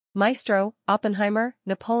Maestro, Oppenheimer,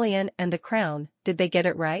 Napoleon and the Crown, did they get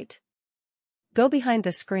it right? Go behind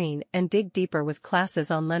the screen and dig deeper with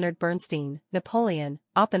classes on Leonard Bernstein, Napoleon,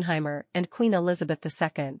 Oppenheimer and Queen Elizabeth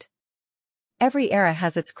II. Every era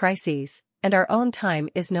has its crises, and our own time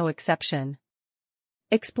is no exception.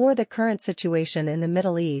 Explore the current situation in the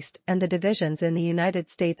Middle East and the divisions in the United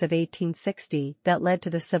States of 1860 that led to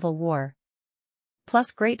the Civil War.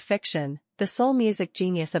 Plus great fiction, the soul music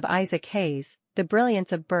genius of Isaac Hayes, the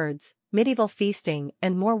brilliance of birds, medieval feasting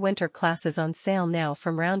and more. Winter classes on sale now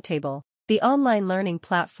from Roundtable, the online learning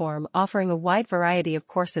platform offering a wide variety of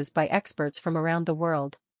courses by experts from around the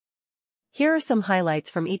world. Here are some highlights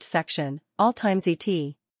from each section. All times ET.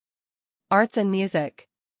 Arts and music.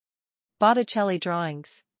 Botticelli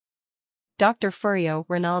drawings. Dr. Furio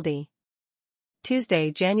Rinaldi.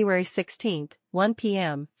 Tuesday, January 16, 1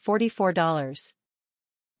 p.m., $44.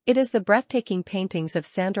 It is the breathtaking paintings of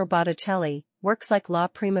Sandro Botticelli, works like La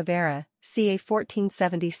Primavera, ca.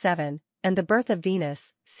 1477, and The Birth of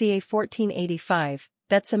Venus, ca. 1485,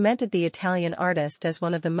 that cemented the Italian artist as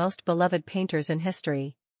one of the most beloved painters in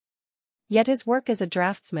history. Yet his work as a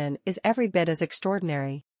draftsman is every bit as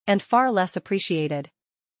extraordinary, and far less appreciated.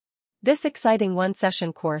 This exciting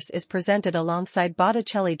one-session course is presented alongside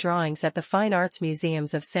Botticelli drawings at the Fine Arts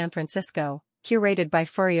Museums of San Francisco, curated by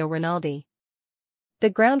Furio Rinaldi. The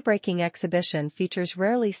groundbreaking exhibition features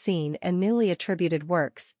rarely seen and newly attributed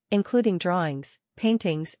works, including drawings,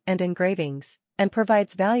 paintings, and engravings, and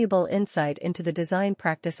provides valuable insight into the design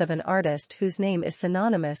practice of an artist whose name is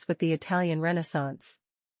synonymous with the Italian Renaissance.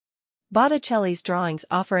 Botticelli's drawings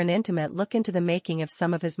offer an intimate look into the making of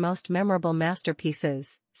some of his most memorable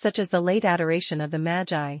masterpieces, such as the Late Adoration of the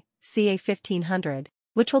Magi, ca. 1500,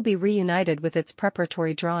 which will be reunited with its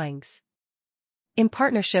preparatory drawings. In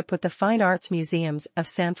partnership with the Fine Arts Museums of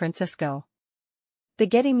San Francisco. The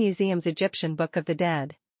Getty Museum's Egyptian Book of the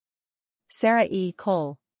Dead. Sarah E.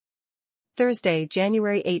 Cole. Thursday,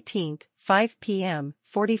 January 18, 5 p.m.,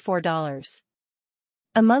 $44.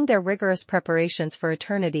 Among their rigorous preparations for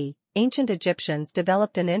eternity, ancient Egyptians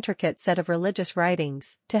developed an intricate set of religious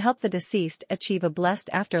writings to help the deceased achieve a blessed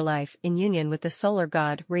afterlife in union with the solar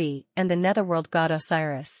god Re and the netherworld god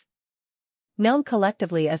Osiris. Known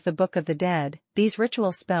collectively as the Book of the Dead, these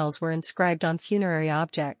ritual spells were inscribed on funerary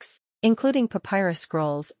objects, including papyrus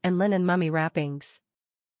scrolls and linen mummy wrappings.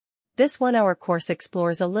 This one-hour course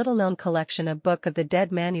explores a little-known collection of Book of the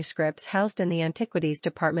Dead manuscripts housed in the Antiquities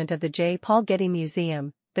Department of the J. Paul Getty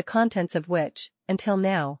Museum, the contents of which, until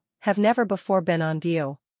now, have never before been on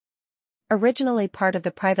view. Originally part of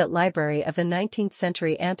the private library of the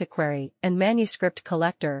 19th-century antiquary and manuscript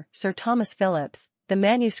collector Sir Thomas Phillips, the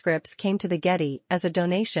manuscripts came to the Getty as a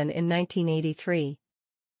donation in 1983.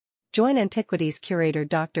 Join Antiquities curator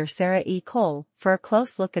Dr. Sarah E. Cole for a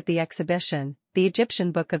close look at the exhibition, The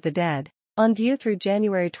Egyptian Book of the Dead, on view through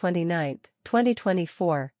January 29,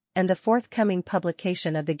 2024, and the forthcoming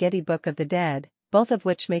publication of the Getty Book of the Dead, both of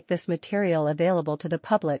which make this material available to the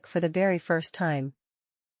public for the very first time.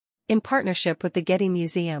 In partnership with the Getty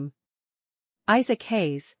Museum. Isaac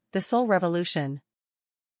Hayes, The Soul Revolution.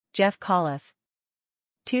 Jeff Colliff.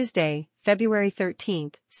 Tuesday, February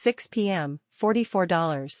 13, 6 p.m.,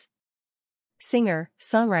 $44. Singer,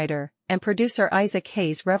 songwriter, and producer Isaac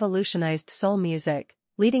Hayes revolutionized soul music,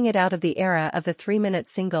 leading it out of the era of the 3-minute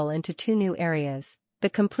single into two new areas,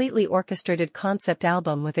 the completely orchestrated concept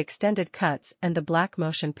album with extended cuts and the black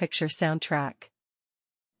motion picture soundtrack.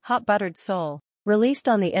 Hot Buttered Soul, released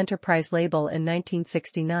on the Enterprise label in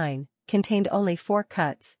 1969, contained only 4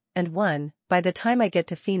 cuts, and one, By the Time I Get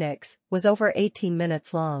to Phoenix, was over 18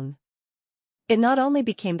 minutes long. It not only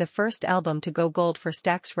became the first album to go gold for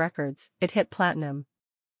Stax Records, it hit platinum.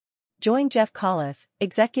 Join Jeff Colliff,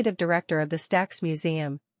 executive director of the Stax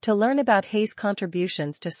Museum, to learn about Hayes'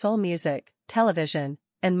 contributions to soul music, television,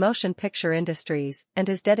 and motion picture industries and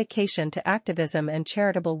his dedication to activism and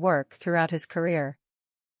charitable work throughout his career.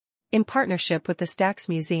 In partnership with the Stax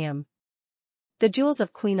Museum. The Jewels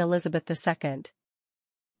of Queen Elizabeth II.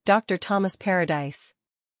 Dr. Thomas Paradise.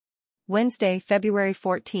 Wednesday, February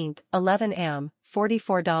 14, 11 a.m.,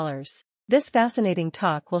 $44. This fascinating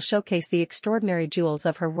talk will showcase the extraordinary jewels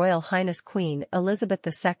of Her Royal Highness Queen Elizabeth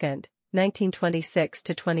II, 1926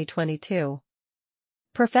 to 2022.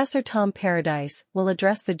 Professor Tom Paradise will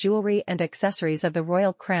address the jewelry and accessories of the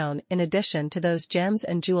royal crown in addition to those gems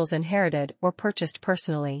and jewels inherited or purchased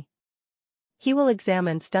personally. He will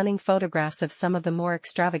examine stunning photographs of some of the more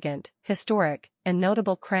extravagant, historic, and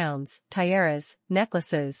notable crowns, tiaras,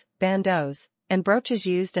 necklaces, bandeaus, and brooches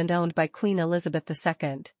used and owned by Queen Elizabeth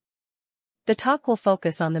II. The talk will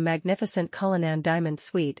focus on the magnificent Cullinan diamond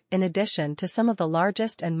suite in addition to some of the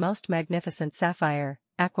largest and most magnificent sapphire,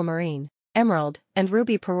 aquamarine, emerald, and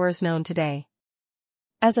ruby perurs known today.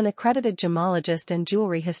 As an accredited gemologist and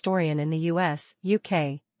jewelry historian in the US,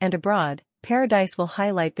 UK, and abroad, Paradise will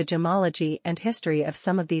highlight the gemology and history of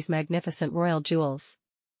some of these magnificent royal jewels.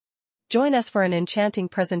 Join us for an enchanting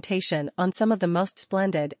presentation on some of the most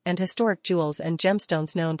splendid and historic jewels and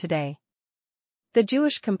gemstones known today. The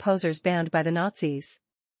Jewish composers banned by the Nazis.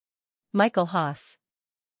 Michael Haas.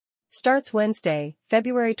 Starts Wednesday,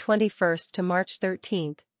 February 21st to March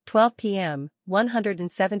 13th, 12 p.m.,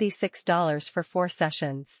 $176 for 4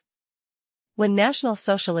 sessions. When National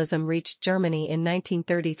Socialism reached Germany in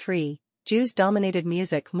 1933, Jews dominated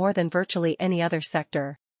music more than virtually any other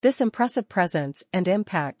sector. This impressive presence and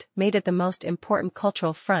impact made it the most important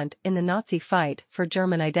cultural front in the Nazi fight for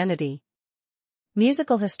German identity.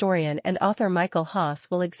 Musical historian and author Michael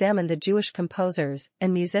Haas will examine the Jewish composers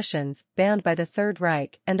and musicians banned by the Third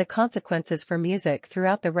Reich and the consequences for music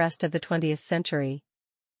throughout the rest of the 20th century.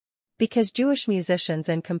 Because Jewish musicians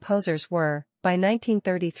and composers were, by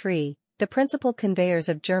 1933, the principal conveyors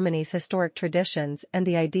of Germany's historic traditions and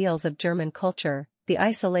the ideals of German culture, the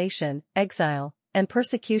isolation, exile, and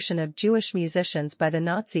persecution of Jewish musicians by the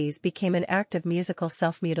Nazis became an act of musical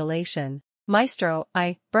self-mutilation. Maestro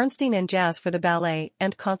I. Bernstein and Jazz for the Ballet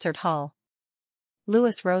and Concert Hall.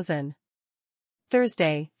 Louis Rosen.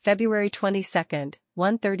 Thursday, February 22nd,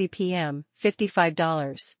 1:30 p.m.,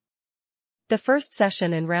 $55. The first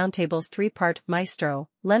session in Roundtable's 3-part Maestro,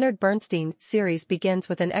 Leonard Bernstein series begins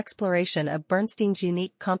with an exploration of Bernstein's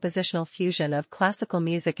unique compositional fusion of classical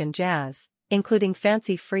music and jazz, including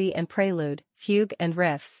Fancy Free and Prelude, Fugue and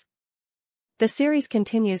Riffs. The series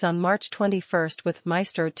continues on March 21st with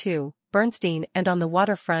Maestro 2, Bernstein and on the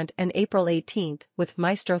Waterfront, and April 18th with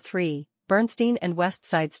Maestro 3, Bernstein and West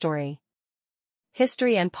Side Story.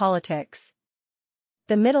 History and Politics.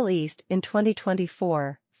 The Middle East in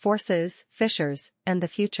 2024. Forces, Fissures, and the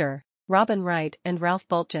Future, Robin Wright and Ralph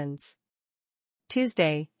Bultgens.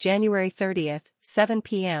 Tuesday, January 30th, 7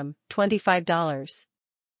 p.m., $25.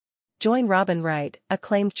 Join Robin Wright,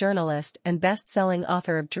 acclaimed journalist and best-selling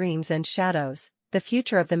author of Dreams and Shadows, The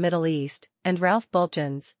Future of the Middle East, and Ralph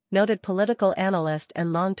Bultgens, noted political analyst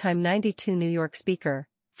and longtime 92 New York speaker,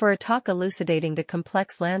 for a talk elucidating the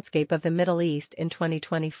complex landscape of the Middle East in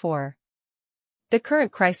 2024. The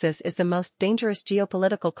current crisis is the most dangerous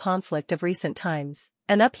geopolitical conflict of recent times,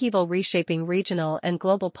 an upheaval reshaping regional and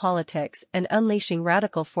global politics and unleashing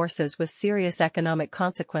radical forces with serious economic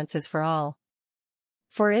consequences for all.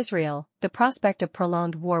 For Israel, the prospect of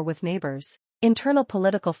prolonged war with neighbors, internal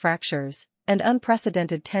political fractures, and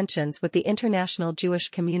unprecedented tensions with the international Jewish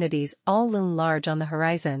communities all loom large on the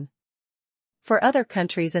horizon. For other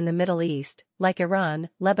countries in the Middle East, like Iran,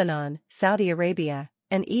 Lebanon, Saudi Arabia,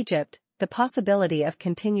 and Egypt, the possibility of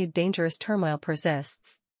continued dangerous turmoil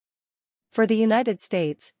persists. For the United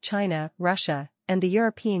States, China, Russia, and the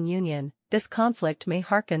European Union, this conflict may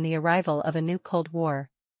hearken the arrival of a new Cold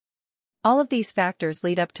War. All of these factors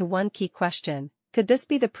lead up to one key question: could this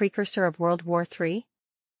be the precursor of World War III?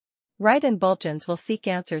 Wright and Bultgens will seek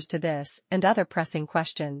answers to this and other pressing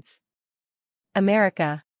questions.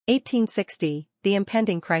 America, 1860, the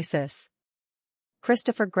impending crisis.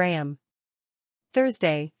 Christopher Graham.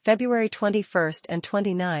 Thursday, February 21st and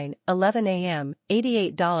 29, 11 a.m.,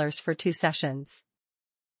 $88 for 2 sessions.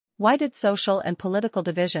 Why did social and political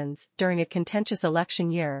divisions, during a contentious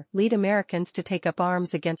election year, lead Americans to take up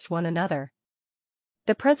arms against one another?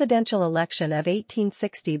 The presidential election of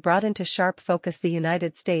 1860 brought into sharp focus the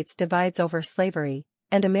United States divides over slavery,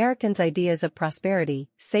 and Americans' ideas of prosperity,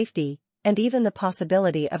 safety, and even the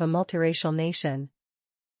possibility of a multiracial nation.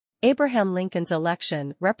 Abraham Lincoln's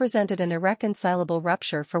election represented an irreconcilable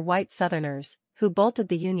rupture for white Southerners, who bolted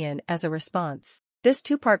the Union as a response. This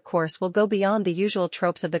 2-part course will go beyond the usual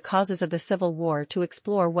tropes of the causes of the Civil War to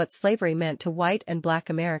explore what slavery meant to white and black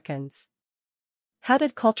Americans. How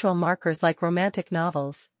did cultural markers like romantic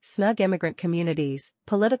novels, snug immigrant communities,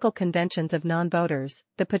 political conventions of non-voters,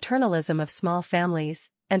 the paternalism of small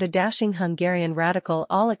families, and a dashing Hungarian radical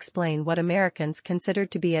all explain what Americans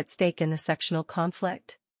considered to be at stake in the sectional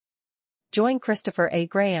conflict? Join Christopher A.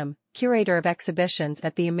 Graham, curator of exhibitions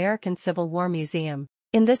at the American Civil War Museum,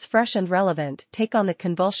 in this fresh and relevant take on the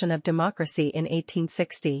convulsion of democracy in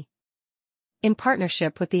 1860. In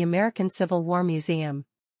partnership with the American Civil War Museum.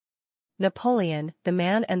 Napoleon, the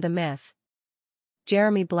Man and the Myth.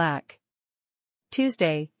 Jeremy Black.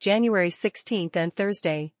 Tuesday, January 16th and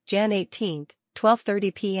Thursday, Jan 18th,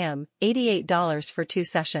 12:30 p.m., $88 for 2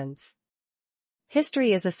 sessions.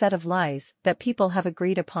 History is a set of lies that people have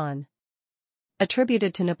agreed upon.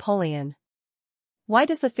 Attributed to Napoleon. Why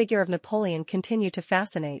does the figure of Napoleon continue to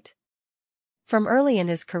fascinate? From early in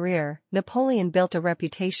his career, Napoleon built a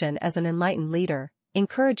reputation as an enlightened leader,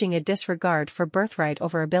 encouraging a disregard for birthright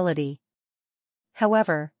over ability.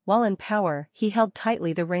 However, while in power, he held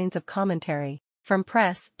tightly the reins of commentary, from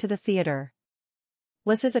press to the theater.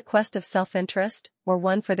 Was his a quest of self-interest, or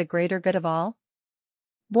one for the greater good of all?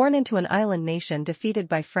 Born into an island nation defeated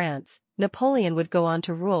by France, Napoleon would go on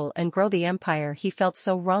to rule and grow the empire he felt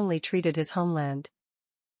so wrongly treated his homeland.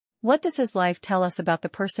 What does his life tell us about the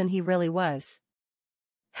person he really was?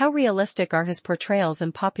 How realistic are his portrayals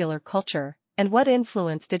in popular culture, and what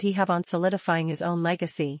influence did he have on solidifying his own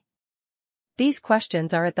legacy? These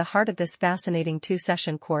questions are at the heart of this fascinating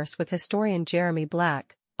two-session course with historian Jeremy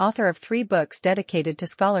Black, author of 3 books dedicated to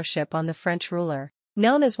scholarship on the French ruler.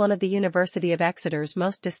 Known as one of the University of Exeter's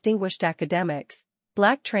most distinguished academics,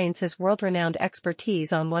 Black trains his world-renowned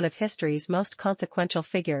expertise on one of history's most consequential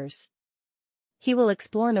figures. He will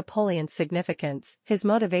explore Napoleon's significance, his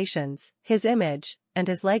motivations, his image, and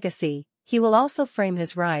his legacy. He will also frame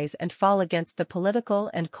his rise and fall against the political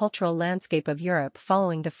and cultural landscape of Europe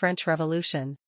following the French Revolution.